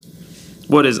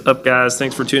What is up, guys?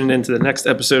 Thanks for tuning in to the next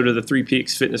episode of the Three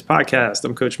Peaks Fitness Podcast.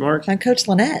 I'm Coach Mark. I'm Coach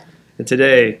Lynette. And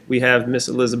today we have Miss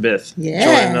Elizabeth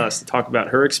joining us to talk about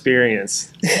her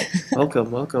experience.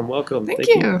 Welcome. Thank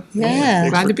you. Yeah.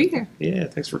 Glad to be here. Yeah,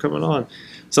 thanks for coming on.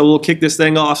 So we'll kick this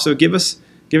thing off. So give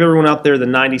everyone out there the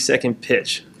 90-second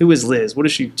pitch. Who is Liz? What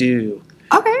does she do?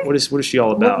 Okay. What is she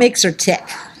all about? What makes her tick?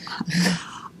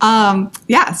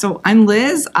 So I'm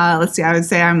Liz. Let's see, I would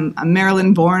say I'm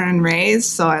Maryland born and raised,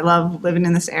 so I love living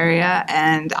in this area,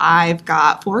 and I've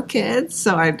got 4 kids,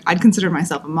 so I'd consider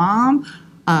myself a mom,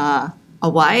 a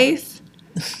wife,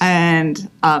 and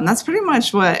that's pretty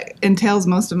much what entails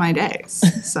most of my days.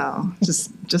 So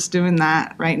just doing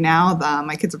that right now.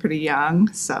 My kids are pretty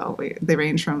young, so they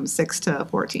range from 6 to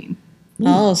 14.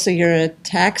 Oh, so you're a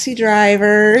taxi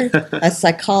driver, a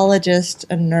psychologist,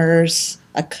 a nurse,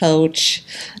 a coach.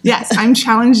 Yes, I'm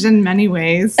challenged in many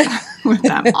ways with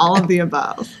them, all of the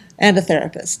above. And a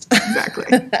therapist. Exactly.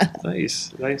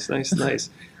 Nice.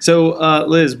 So,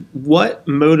 Liz, what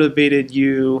motivated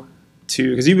you to,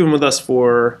 because you've been with us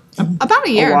for about a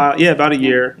year. A while. Yeah, about a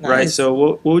year, Nice. right? So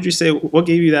what would you say, what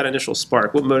gave you that initial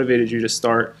spark? What motivated you to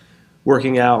start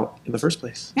working out in the first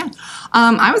place? Yeah.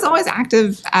 I was always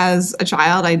active as a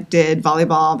child. I did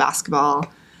volleyball, basketball.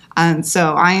 And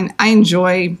so I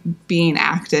enjoy being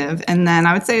active. And then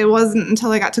I would say it wasn't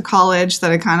until I got to college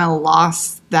that I kind of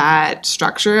lost that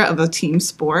structure of a team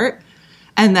sport.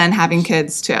 And then having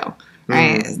kids too,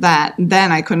 right? That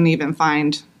then I couldn't even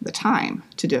find the time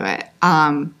to do it.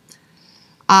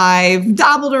 I've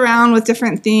dabbled around with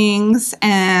different things,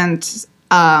 and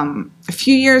a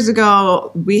few years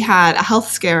ago, we had a health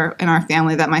scare in our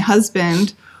family that my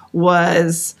husband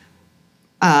was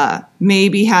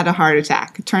maybe had a heart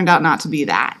attack. It turned out not to be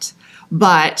that.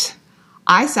 But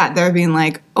I sat there being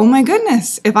like, oh my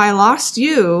goodness, if I lost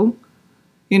you,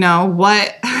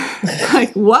 what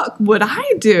would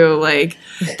I do?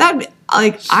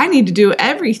 I need to do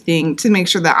everything to make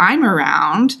sure that I'm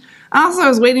around. Also, I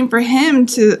was waiting for him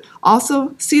to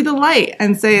also see the light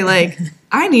and say,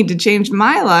 I need to change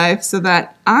my life so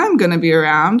that I'm going to be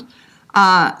around.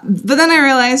 But then I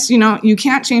realized, you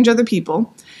can't change other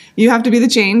people. You have to be the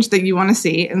change that you want to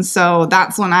see. And so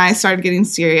that's when I started getting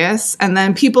serious. And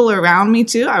then people around me,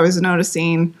 too, I was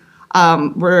noticing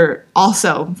were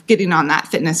also getting on that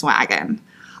fitness wagon.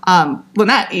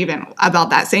 Lynette, even about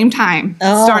that same time,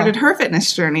 started her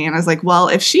fitness journey. And I was like, well,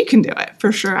 if she can do it,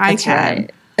 for sure I can.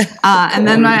 Right. And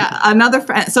then another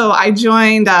friend, so I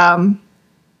joined, at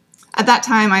that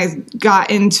time I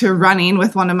got into running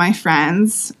with one of my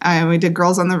friends. We did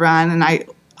Girls on the Run, and I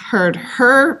heard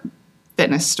her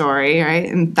fitness story, right?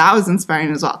 And that was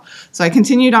inspiring as well. So I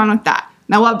continued on with that.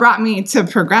 Now, what brought me to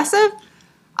progressive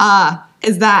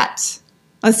is that,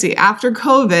 after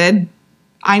COVID,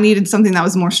 I needed something that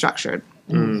was more structured.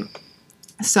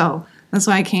 So that's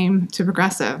why I came to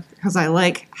progressive, because I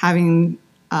like having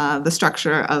the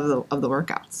structure of the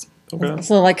workouts. Okay.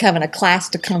 So like having a class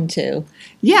to come to.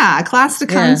 Yeah, a class to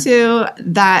come to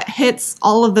that hits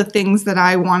all of the things that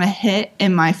I want to hit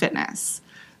in my fitness.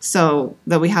 So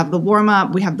that we have the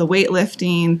warm-up, we have the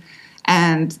weightlifting,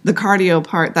 and the cardio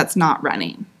part that's not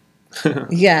running.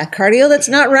 Yeah, cardio that's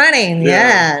not running.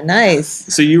 Yeah, nice.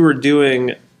 So you were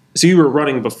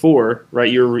running before,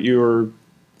 right? You were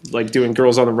like doing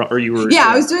Girls on the Run, or you were... Yeah,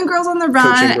 I was doing Girls on the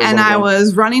Run, and I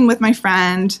was running with my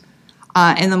friend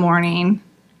in the morning,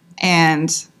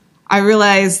 and I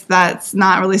realized that's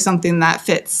not really something that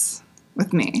fits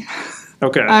with me.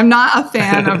 Okay. I'm not a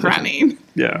fan of running.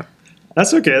 Yeah.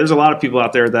 That's okay. There's a lot of people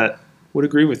out there that would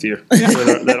agree with you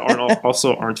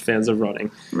that aren't fans of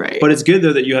running. Right. But it's good,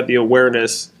 though, that you have the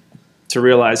awareness to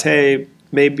realize, hey,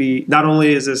 maybe not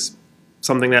only is this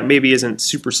something that maybe isn't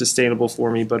super sustainable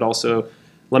for me, but also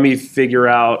let me figure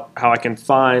out how I can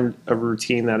find a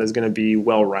routine that is going to be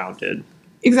well-rounded.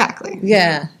 Exactly.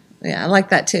 Yeah, I like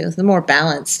that, too. The more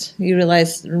balanced. You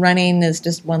realize running is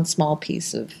just one small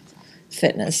piece of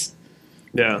fitness.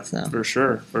 Yeah, for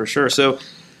sure. So,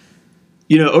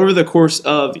 over the course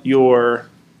of your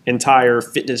entire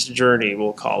fitness journey,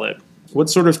 we'll call it, what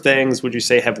sort of things would you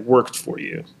say have worked for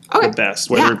you the best?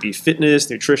 Whether it be fitness,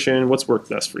 nutrition, what's worked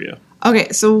best for you? Okay,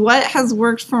 so what has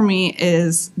worked for me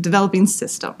is developing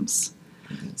systems.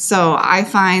 So I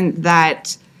find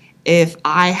that if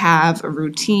I have a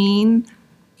routine,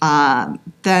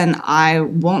 then I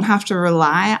won't have to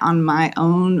rely on my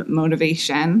own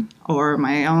motivation or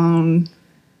my own,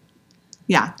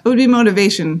 it would be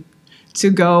motivation to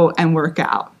go and work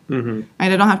out. Mm-hmm. I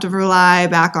don't have to rely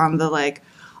back on the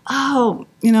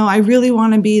I really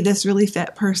want to be this really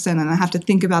fit person, and I have to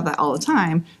think about that all the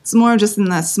time. It's more just in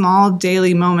the small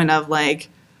daily moment of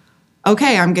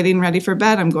okay, I'm getting ready for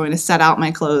bed. I'm going to set out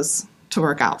my clothes to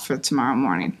work out for tomorrow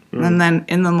morning. And then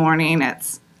in the morning, I'm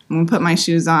going to put my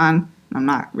shoes on. I'm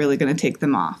not really going to take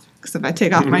them off. Because if I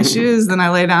take off my shoes, then I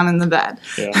lay down in the bed.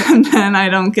 Yeah. And then I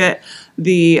don't get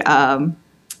the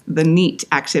neat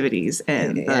activities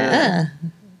and the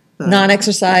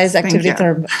non-exercise activity you.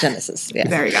 thermogenesis. Yeah.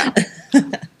 There you go.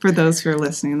 For those who are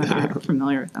listening that aren't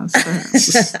familiar with those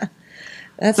terms.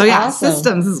 That's So yeah, awesome.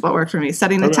 systems is what worked for me.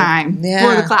 Setting the time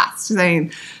for the class.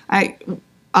 Saying,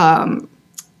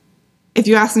 if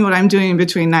you ask me what I'm doing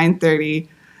between 9:30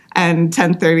 and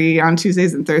 10:30 on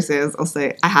Tuesdays and Thursdays, I'll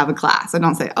say I have a class. I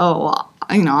don't say, oh, well,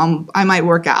 I might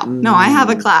work out. No, I have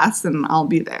a class and I'll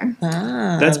be there.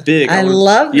 That's big. I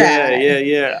love that.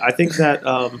 Yeah. I think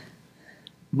that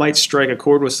might strike a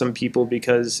chord with some people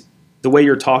because the way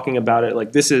you're talking about it,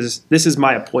 like this is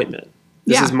my appointment.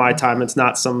 This is my time. It's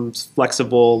not some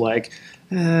flexible like,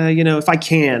 if I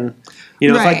can,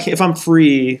 if I'm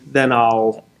free, then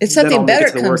I'll. If something better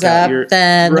comes up,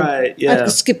 then right, I have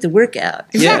to skip the workout.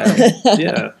 Yeah.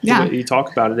 The way you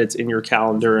talk about it, it's in your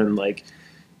calendar, and like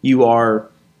you are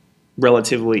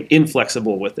relatively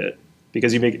inflexible with it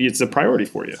because it's a priority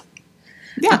for you.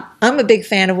 Yeah. I'm a big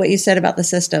fan of what you said about the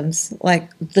systems, like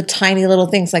the tiny little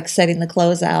things like setting the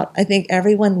clothes out. I think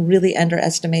everyone really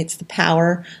underestimates the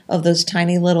power of those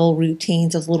tiny little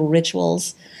routines, those little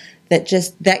rituals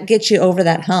that get you over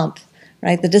that hump,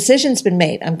 right? The decision's been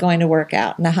made. I'm going to work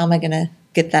out. Now how am I going to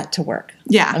get that to work?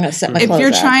 Yeah. I'm going to set my clothes If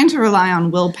you're out. trying to rely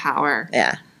on willpower.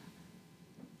 Yeah.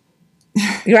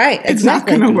 You're right. It's not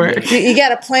going to work. You got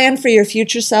to plan for your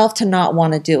future self to not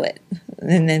want to do it,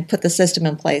 and then put the system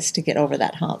in place to get over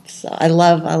that hump. So I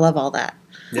love all that.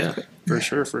 Yeah, for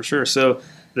sure. So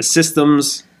the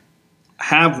systems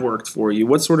have worked for you.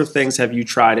 What sort of things have you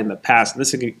tried in the past? And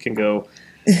this can go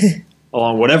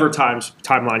along whatever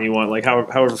timeline you want, like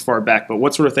however far back. But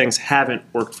what sort of things haven't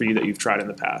worked for you that you've tried in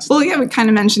the past? Well, yeah, we kind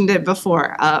of mentioned it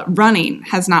before. Running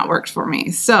has not worked for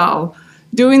me. So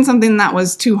doing something that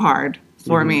was too hard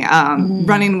for me.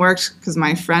 Running worked because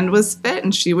my friend was fit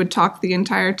and she would talk the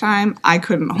entire time. I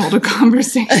couldn't hold a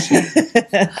conversation.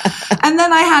 And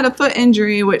then I had a foot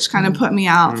injury, which kind of put me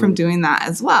out from doing that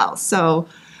as well. So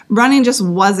running just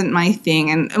wasn't my thing.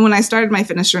 And when I started my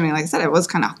fitness journey, like I said, it was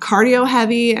kind of cardio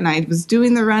heavy, and I was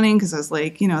doing the running because I was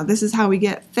like, this is how we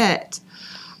get fit.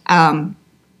 In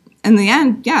the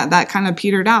end, yeah, that kind of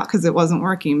petered out because it wasn't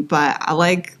working. But I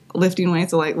like lifting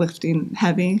weights. I like lifting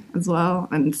heavy as well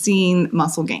and seeing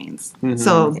muscle gains.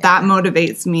 So that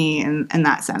motivates me in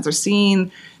that sense, or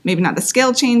seeing maybe not the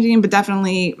scale changing, but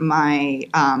definitely my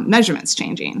measurements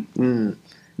changing.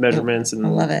 Measurements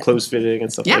and clothes fitting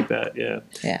and stuff like that.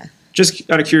 Yeah. Just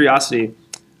out of curiosity,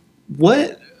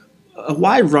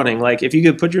 why running? Like, if you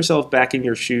could put yourself back in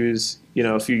your shoes,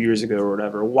 a few years ago or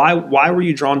whatever, why were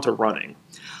you drawn to running?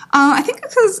 I think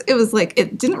because it was like,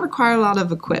 it didn't require a lot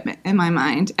of equipment in my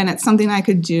mind, and it's something I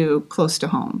could do close to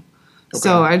home. Okay.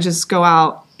 So I just go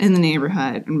out in the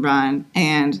neighborhood and run,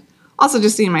 and also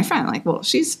just seeing my friend, like, well,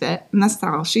 she's fit, and that's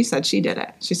how she said she did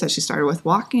it. She said she started with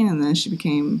walking, and then she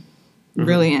became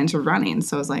really into running.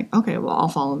 So I was like, okay, well, I'll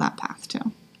follow that path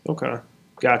too. Okay.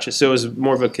 Gotcha. So it was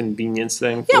more of a convenience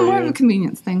thing for you? Yeah, more of a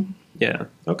convenience thing. Yeah.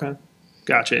 Okay.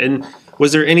 Gotcha. And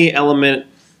was there any element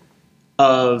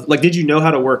of, like, did you know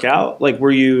how to work out? Like,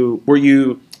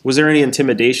 was there any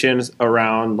intimidation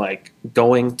around, like,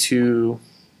 going to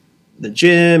the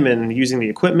gym and using the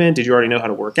equipment? Did you already know how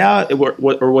to work out?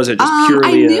 Or was it just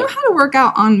purely I knew how to work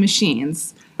out on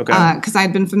machines. Okay. Because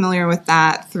I'd been familiar with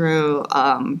that through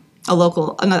a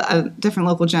different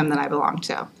local gym that I belonged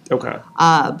to. Okay.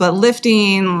 But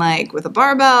lifting, like, with a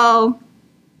barbell,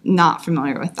 not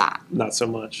familiar with that. Not so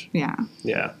much. Yeah.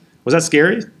 Yeah. Was that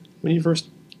scary when you first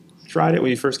tried it,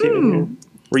 when you first came in here?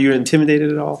 Were you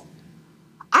intimidated at all?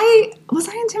 Was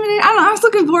I intimidated? I don't know. I was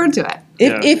looking forward to it.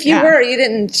 If you were, you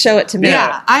didn't show it to me.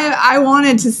 Yeah. I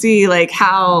wanted to see, like,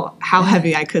 how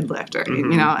heavy I could lift, or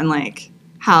and like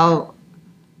how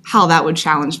that would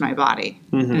challenge my body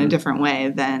in a different way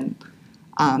than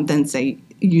say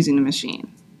using a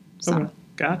machine. So. Okay.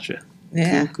 Gotcha.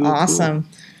 Yeah. Cool, awesome.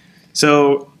 Cool.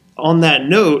 So on that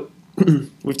note,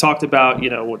 we've talked about,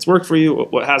 what's worked for you,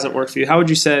 what hasn't worked for you. How would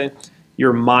you say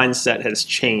your mindset has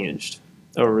changed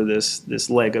over this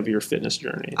leg of your fitness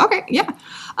journey? Okay, yeah.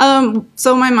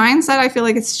 So my mindset, I feel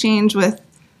like it's changed with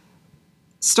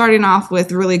starting off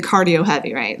with really cardio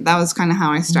heavy, right? That was kind of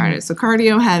how I started. So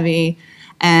cardio heavy,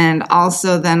 and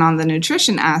also then on the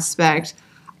nutrition aspect,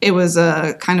 it was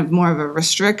a kind of more of a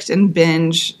restrict and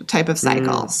binge type of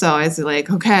cycle. So I was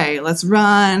like, okay, let's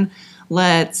run,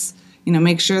 let's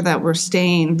make sure that we're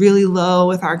staying really low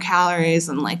with our calories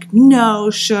and, like, no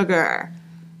sugar.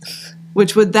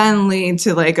 which would then lead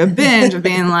to like a binge of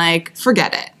being like,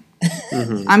 forget it.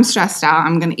 Mm-hmm. I'm stressed out.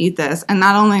 I'm going to eat this. And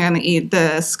not only going to eat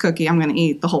this cookie, I'm going to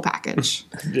eat the whole package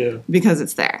because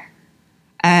it's there.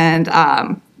 And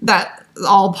that's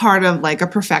all part of like a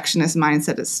perfectionist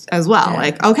mindset as well. Yeah.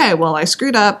 Like, okay, well, I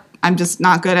screwed up. I'm just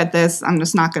not good at this. I'm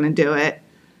just not going to do it.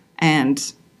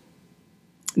 And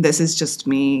this is just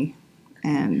me.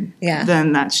 And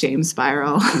then that shame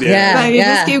spiral. Yeah. You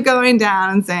just keep going down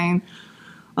and saying,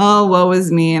 oh, woe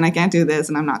is me, and I can't do this,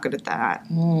 and I'm not good at that.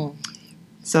 Mm.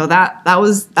 So that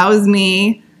was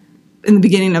me in the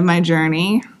beginning of my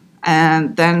journey,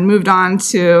 and then moved on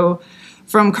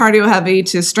from cardio heavy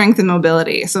to strength and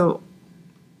mobility. So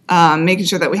making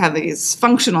sure that we have these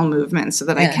functional movements so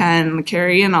that I can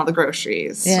carry in all the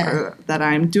groceries, or that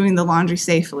I'm doing the laundry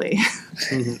safely,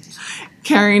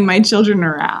 carrying my children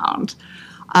around.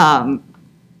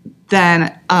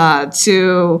 Then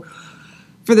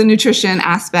for the nutrition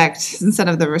aspect, instead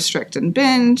of the restrict and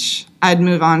binge, I'd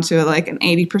move on to like an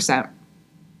 80%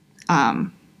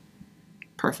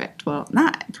 perfect. Well,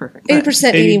 not perfect.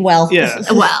 80% eating well. Yeah.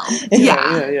 Well,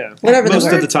 yeah. Whatever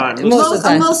most of the time.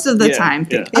 Most of the time.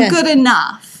 A good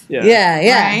enough. Yeah.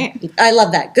 Right? I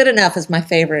love that. Good enough is my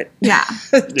favorite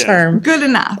term. Good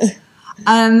enough.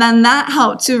 And then that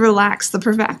helped to relax the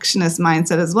perfectionist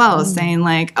mindset as well, as saying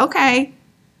like, okay,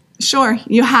 sure,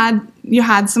 you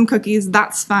had some cookies,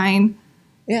 that's fine.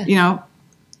 Yeah. You know,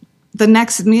 the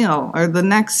next meal or the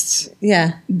next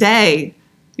day,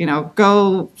 you know,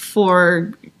 go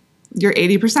for your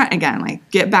 80% again, like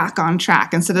get back on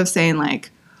track instead of saying like,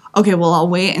 okay, well, I'll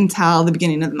wait until the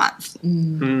beginning of the month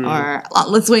or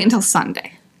let's wait until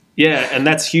Sunday. Yeah, and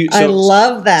that's huge. So, I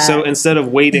love that. So instead of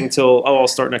waiting till, I'll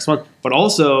start next month, but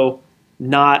also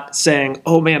not saying,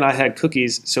 oh man, I had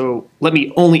cookies, so let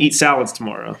me only eat salads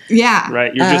tomorrow. Yeah.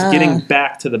 Right? You're just getting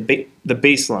back to the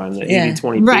baseline, the 80-20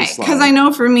 baseline. Right, because I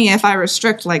know for me, if I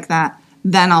restrict like that,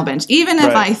 then I'll binge. Even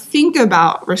if I think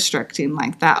about restricting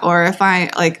like that, or if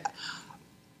I, like,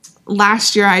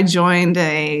 last year I joined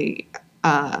a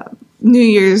New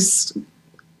Year's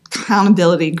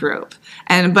accountability group.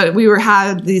 But we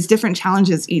had these different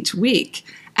challenges each week.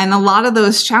 And a lot of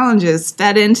those challenges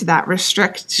fed into that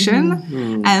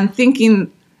restriction and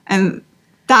thinking, and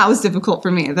that was difficult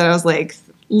for me, that I was like,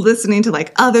 listening to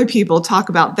like other people talk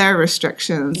about their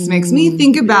restrictions makes me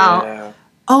think about,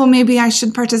 oh, maybe I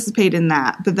should participate in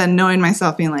that. But then knowing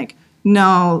myself being like,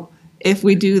 no, if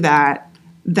we do that,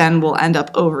 then we'll end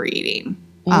up overeating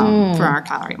for our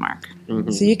calorie mark.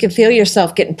 Mm-hmm. So you can feel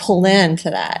yourself getting pulled into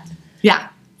that. Yeah.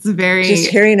 It's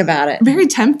just hearing about it. Very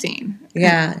tempting.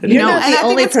 Yeah. You're not the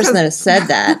only person that has said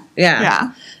that.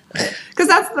 Yeah. Because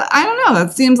I don't know,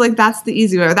 it seems like that's the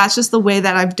easy way. That's just the way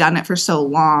that I've done it for so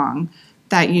long,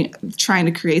 that trying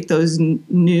to create those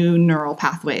new neural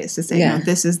pathways to say, no,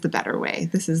 this is the better way.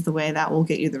 This is the way that will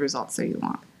get you the results that you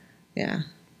want. Yeah.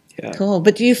 Cool.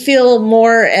 But do you feel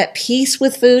more at peace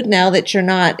with food now that you're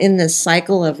not in this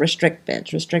cycle of restrict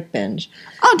binge?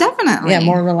 Oh, definitely. Yeah,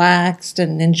 more relaxed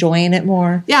and enjoying it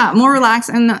more. Yeah, more relaxed.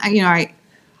 And,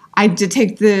 I did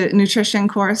take the nutrition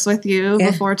course with you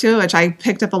before, too, which I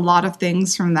picked up a lot of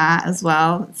things from that as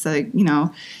well. So,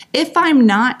 if I'm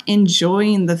not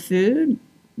enjoying the food,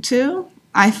 too,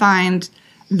 I find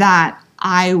that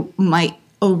I might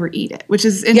overeat it, which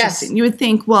is interesting. Yes. You would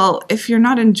think, well, if you're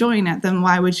not enjoying it, then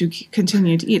why would you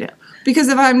continue to eat it? Because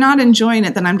if I'm not enjoying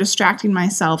it, then I'm distracting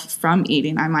myself from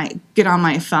eating. I might get on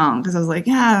my phone because I was like,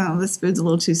 this food's a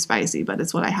little too spicy, but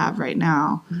it's what I have right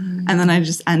now. And then I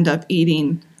just end up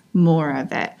eating more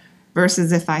of it.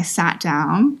 Versus if I sat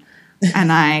down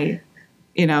and I,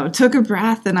 took a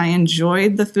breath and I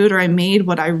enjoyed the food, or I made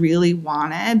what I really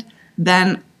wanted,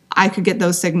 then I could get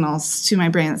those signals to my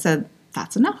brain that said,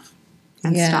 that's enough.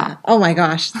 And stop. Oh my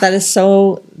gosh, that is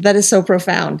so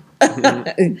profound.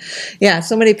 Yeah,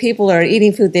 so many people are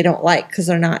eating food they don't like because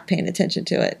they're not paying attention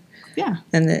to it. Yeah,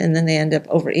 and then they end up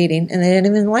overeating and they didn't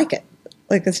even like it.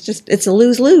 Like it's a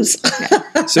lose-lose.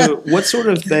 So, what sort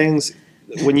of things,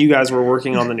 when you guys were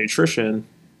working on the nutrition,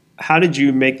 how did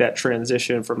you make that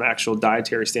transition from actual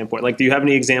dietary standpoint? Like, do you have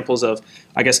any examples of,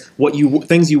 I guess,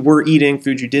 things you were eating,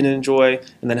 food you didn't enjoy,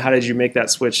 and then how did you make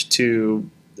that switch to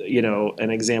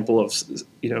an example of,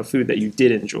 food that you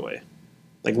did enjoy?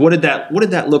 Like, what did that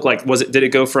look like? Did it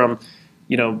go from,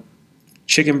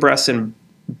 chicken breasts and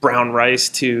brown rice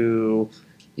to,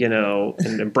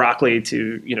 and broccoli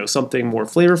to, something more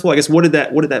flavorful? I guess, what did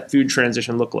that food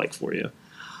transition look like for you?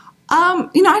 I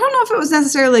don't know if it was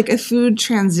necessarily like a food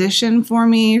transition for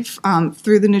me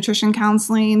through the nutrition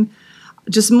counseling.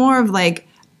 Just more of like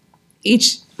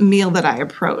each meal that I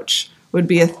approach would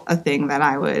be a thing that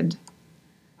I would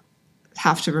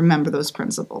have to remember those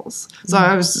principles. So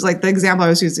I was just, like, the example I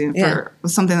was using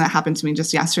was something that happened to me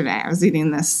just yesterday. I was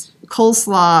eating this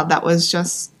coleslaw that was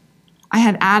just, I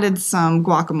had added some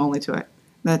guacamole to it.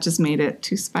 That just made it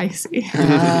too spicy.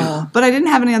 Oh. But I didn't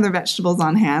have any other vegetables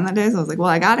on hand that day, so I was like, well,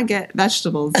 I got to get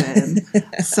vegetables in.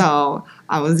 So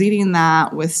I was eating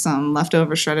that with some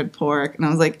leftover shredded pork, and I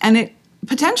was like, and it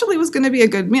potentially was going to be a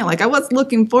good meal. Like, I was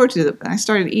looking forward to it, and I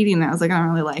started eating it. I was like, I don't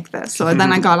really like this. So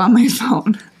then I got on my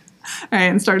phone, right,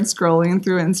 and started scrolling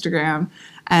through Instagram,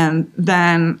 and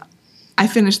then I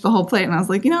finished the whole plate, and I was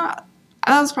like, you know,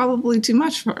 that was probably too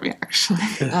much for me, actually.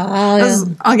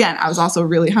 Again, I was also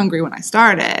really hungry when I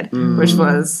started, which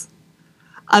was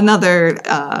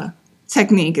another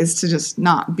technique, is to just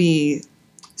not be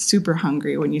super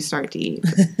hungry when you start to eat.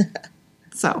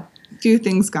 So, a few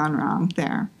things gone wrong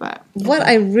there. But what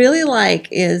I really like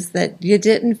is that you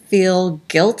didn't feel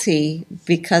guilty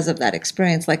because of that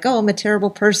experience. Like, oh, I'm a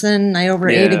terrible person. I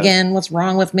overate again. What's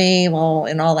wrong with me? Well,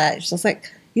 and all that. It's just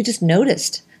like, you just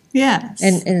noticed. Yes.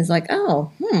 And it's like,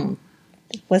 oh,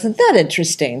 wasn't that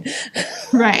interesting?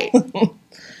 Right. And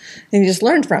you just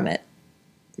learned from it.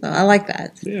 So I like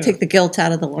that. Yeah. Take the guilt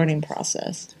out of the learning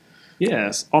process.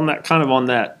 Yes. On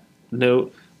that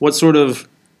note, what sort of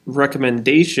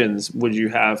recommendations would you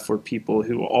have for people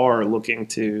who are looking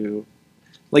to,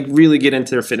 like, really get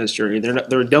into their fitness journey?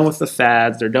 They're done with the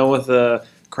fads. They're done with the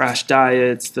crash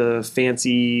diets, the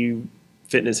fancy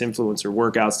fitness influencer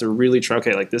workouts. They're really trying,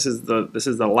 okay, like, this is the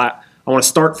last, I want to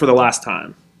start for the last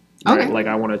time. Right? Okay. Like,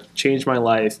 I want to change my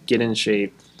life, get in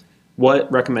shape. What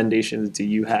recommendations do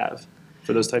you have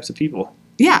for those types of people?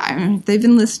 Yeah, I mean, they've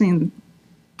been listening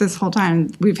this whole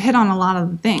time. We've hit on a lot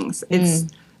of the things. It's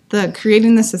the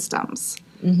creating the systems.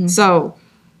 So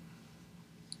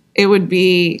it would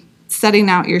be setting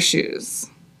out your shoes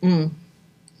and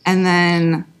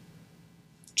then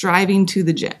driving to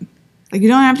the gym. Like, you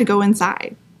don't have to go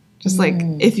inside. Just like,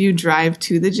 if you drive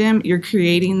to the gym, you're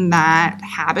creating that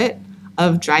habit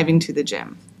of driving to the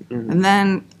gym. And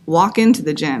then walk into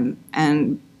the gym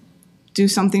and do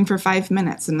something for 5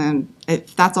 minutes. And then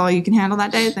if that's all you can handle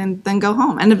that day, then go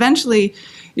home. And eventually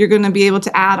you're going to be able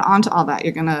to add on to all that.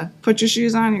 You're going to put your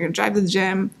shoes on, you're going to drive to the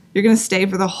gym, you're going to stay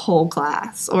for the whole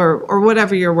class or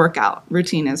whatever your workout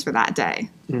routine is for that day.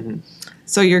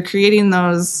 So you're creating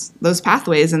those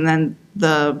pathways, and then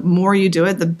the more you do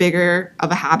it, the bigger of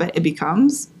a habit it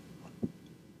becomes.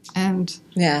 And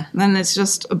then it's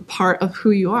just a part of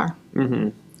who you are.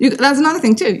 That's another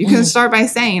thing, too. You can start by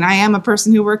saying, I am a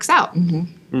person who works out.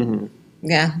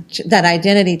 Yeah, that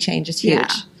identity change is huge.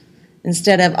 Yeah.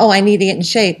 Instead of, oh, I need to get in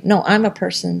shape. No, I'm a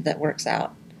person that works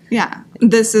out. Yeah,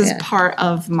 this is part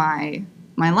of my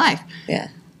life. Yeah.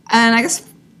 And I guess,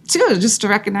 too, just to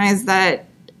recognize that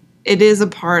it is a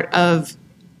part of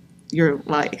your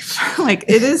life. Like,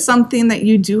 it is something that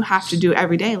you do have to do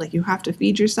every day. Like, you have to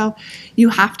feed yourself. You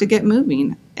have to get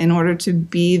moving in order to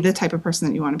be the type of person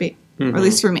that you want to be. Or at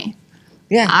least for me.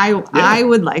 Yeah. I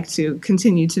would like to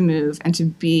continue to move and to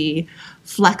be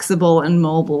flexible and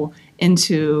mobile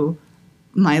into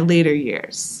my later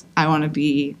years. I want to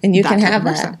be And you that can type have of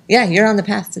person. that. Yeah, you're on the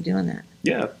path to doing that.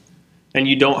 Yeah. And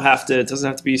you don't have to, it doesn't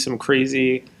have to be some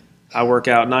crazy, I work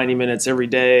out 90 minutes every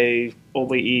day,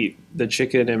 only eat the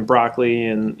chicken and broccoli,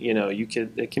 and, you know,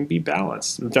 it can be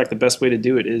balanced. In fact, the best way to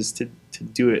do it is to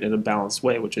do it in a balanced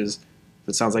way, which is,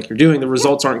 it sounds like you're doing, the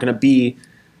results aren't going to be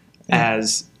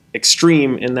as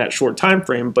extreme in that short time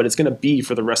frame, but it's going to be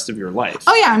for the rest of your life.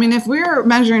 Oh, yeah. I mean, if we're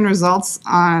measuring results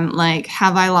on, like,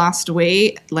 have I lost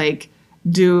weight, like,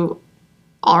 if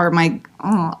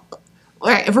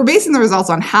we're basing the results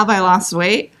on have I lost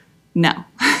weight, no.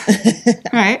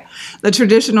 Right? The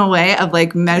traditional way of,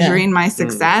 like, measuring my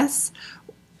success,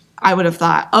 I would have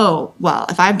thought, oh, well,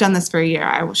 if I've done this for a year,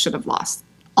 I should have lost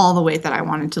all the weight that I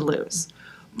wanted to lose.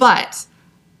 But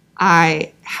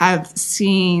I have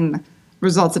seen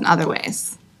results in other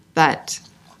ways, that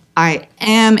I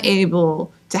am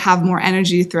able to have more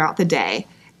energy throughout the day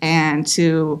and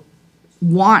to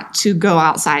want to go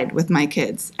outside with my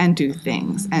kids and do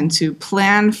things and to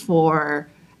plan for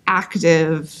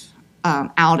active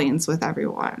outings with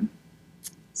everyone.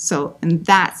 So in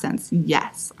that sense,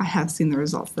 yes, I have seen the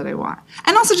results that I want.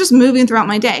 And also just moving throughout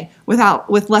my day with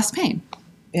less pain.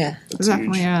 Yeah. It's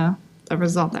definitely a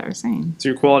result that we're seeing. So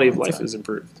your quality of life is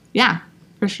improved. Yeah,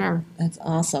 for sure. That's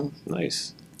awesome.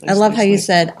 Nice. I love how you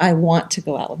said, I want to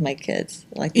go out with my kids.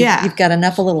 Like, you've got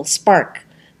enough, a little spark.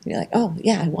 You're like, oh,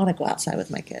 yeah, I want to go outside with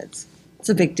my kids. It's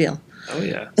a big deal. Oh,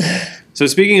 yeah. So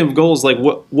speaking of goals, like,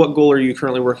 what goal are you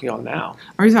currently working on now?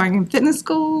 Are we talking fitness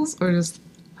goals or just...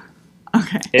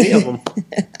 Okay. Any of them.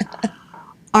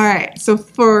 All right. So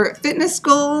for fitness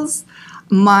goals,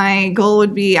 my goal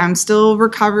would be, I'm still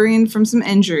recovering from some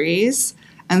injuries.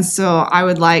 And so I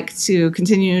would like to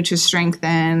continue to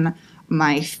strengthen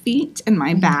my feet and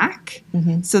my back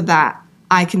so that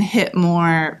I can hit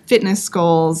more fitness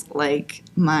goals. Like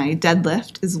my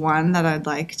deadlift is one that I'd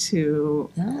like to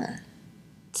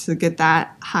get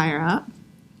that higher up.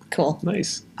 Cool.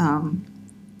 Nice.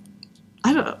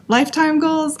 I don't know, lifetime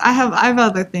goals. I have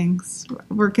other things.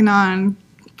 Working on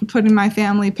putting my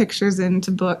family pictures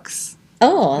into books.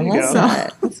 Oh, I love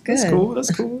that. That's good.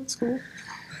 That's cool.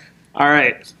 All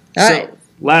right.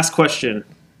 Last question.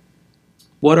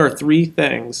 What are 3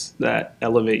 things that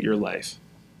elevate your life?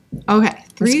 Okay,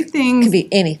 3 things Could be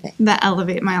anything that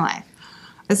elevate my life.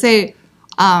 I say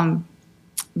one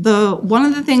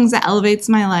of the things that elevates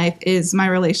my life is my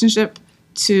relationship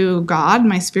to God,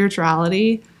 my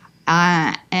spirituality,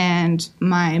 and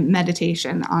my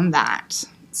meditation on that.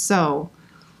 So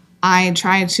I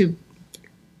try to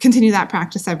continue that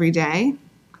practice every day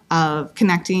of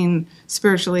connecting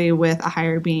spiritually with a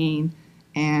higher being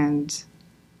and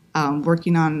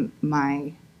working on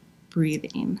my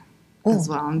breathing as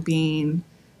well and being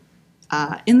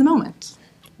in the moment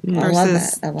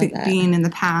versus I love that. being in the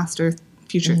past or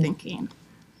future thinking.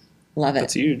 Love it.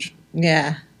 That's huge.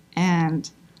 Yeah. And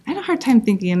I had a hard time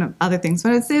thinking of other things,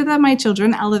 but I'd say that my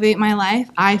children elevate my life.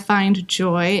 I find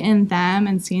joy in them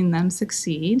and seeing them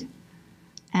succeed.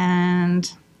 And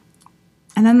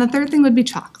then the third thing would be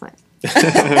chocolate.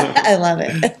 I love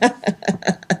it.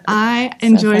 I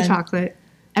enjoy chocolate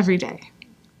every day.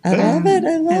 I love it.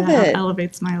 It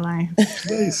elevates my life.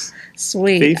 Nice.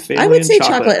 Sweet. Faith, family, I would say and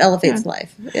chocolate elevates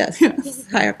life. Yes. Yes.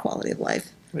 Higher quality of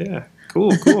life. Yeah.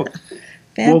 Cool. Well,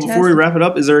 Fantastic. before we wrap it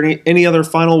up, is there any other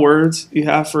final words you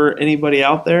have for anybody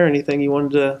out there? Anything you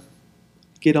wanted to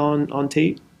get on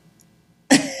tape?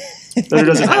 There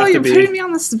doesn't have to you're be. putting me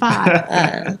on the spot.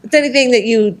 Is anything that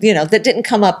you that didn't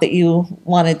come up that you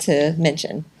wanted to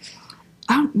mention?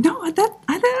 Oh no, I think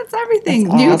that's everything.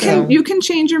 That's awesome. You can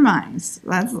change your minds.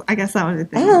 I guess that was the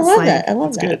thing. Oh, I It's love like, that. I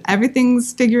love that. good.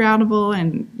 Everything's figure outable,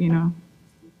 and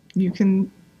you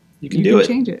can do it.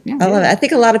 change it. Yeah. I love it. I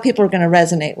think a lot of people are going to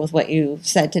resonate with what you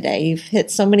said today. You've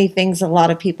hit so many things a lot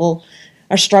of people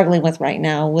are struggling with right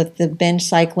now with the binge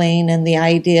cycling and the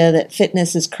idea that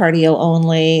fitness is cardio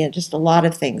only and just a lot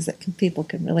of things that people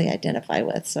can really identify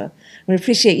with. So we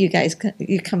appreciate you guys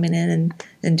coming in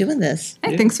and doing this.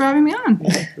 Hey, thanks for having me on.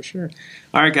 Yeah, for sure.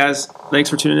 All right, guys. Thanks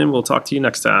for tuning in. We'll talk to you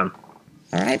next time.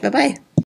 All right. Bye-bye.